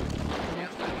order.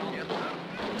 Yes, sir. Yes, sir.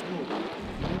 Building.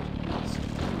 Unit lost.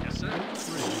 Yes, sir.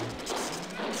 Ready.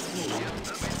 Building. Yes,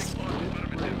 sir. Awaiting order.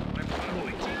 Affirmative.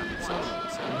 Awaiting order.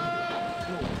 Silence needed.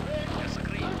 Building. Yes,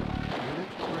 agreed.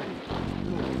 Unit ready.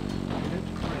 Building. Unit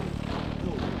ready.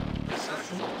 Building. Yes, sir.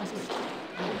 Construction complete.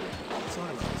 Building.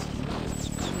 Silence needed.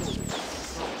 Building.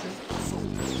 Structure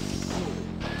sold. Building.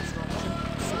 Structure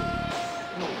sold.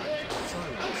 Building.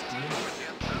 Silence needed.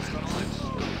 Construction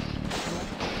sold. Cannot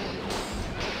deploy.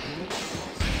 Unit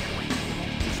lost. Building.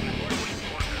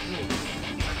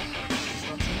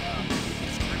 Construction complete.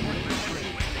 Unit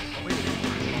ready. Waiting.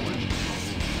 Unit lost.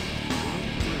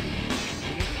 Unit ready.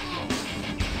 Unit lost.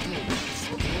 Building. Unit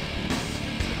lost.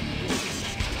 Building.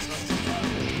 Construction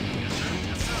complete.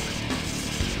 Unit lost.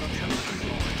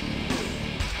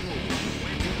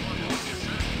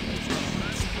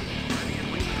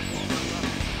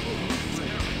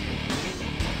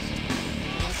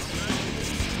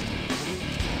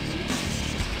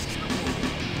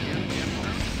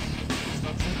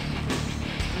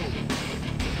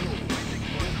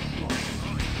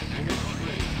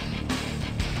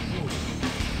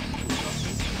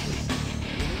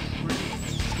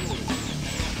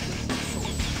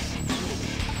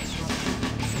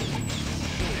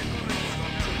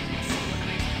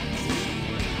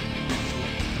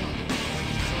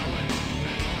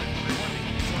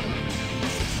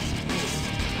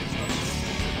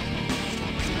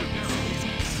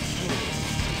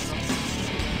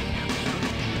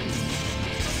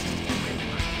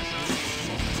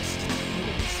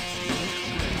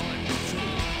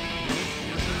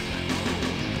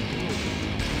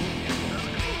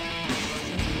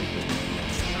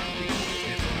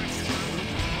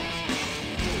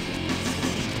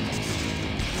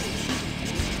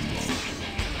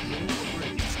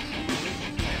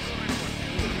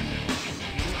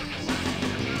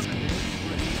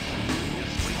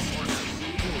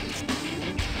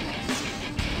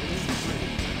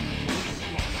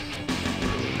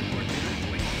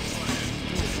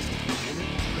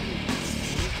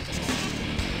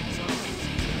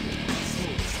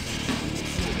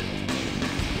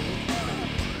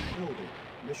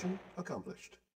 Mission accomplished.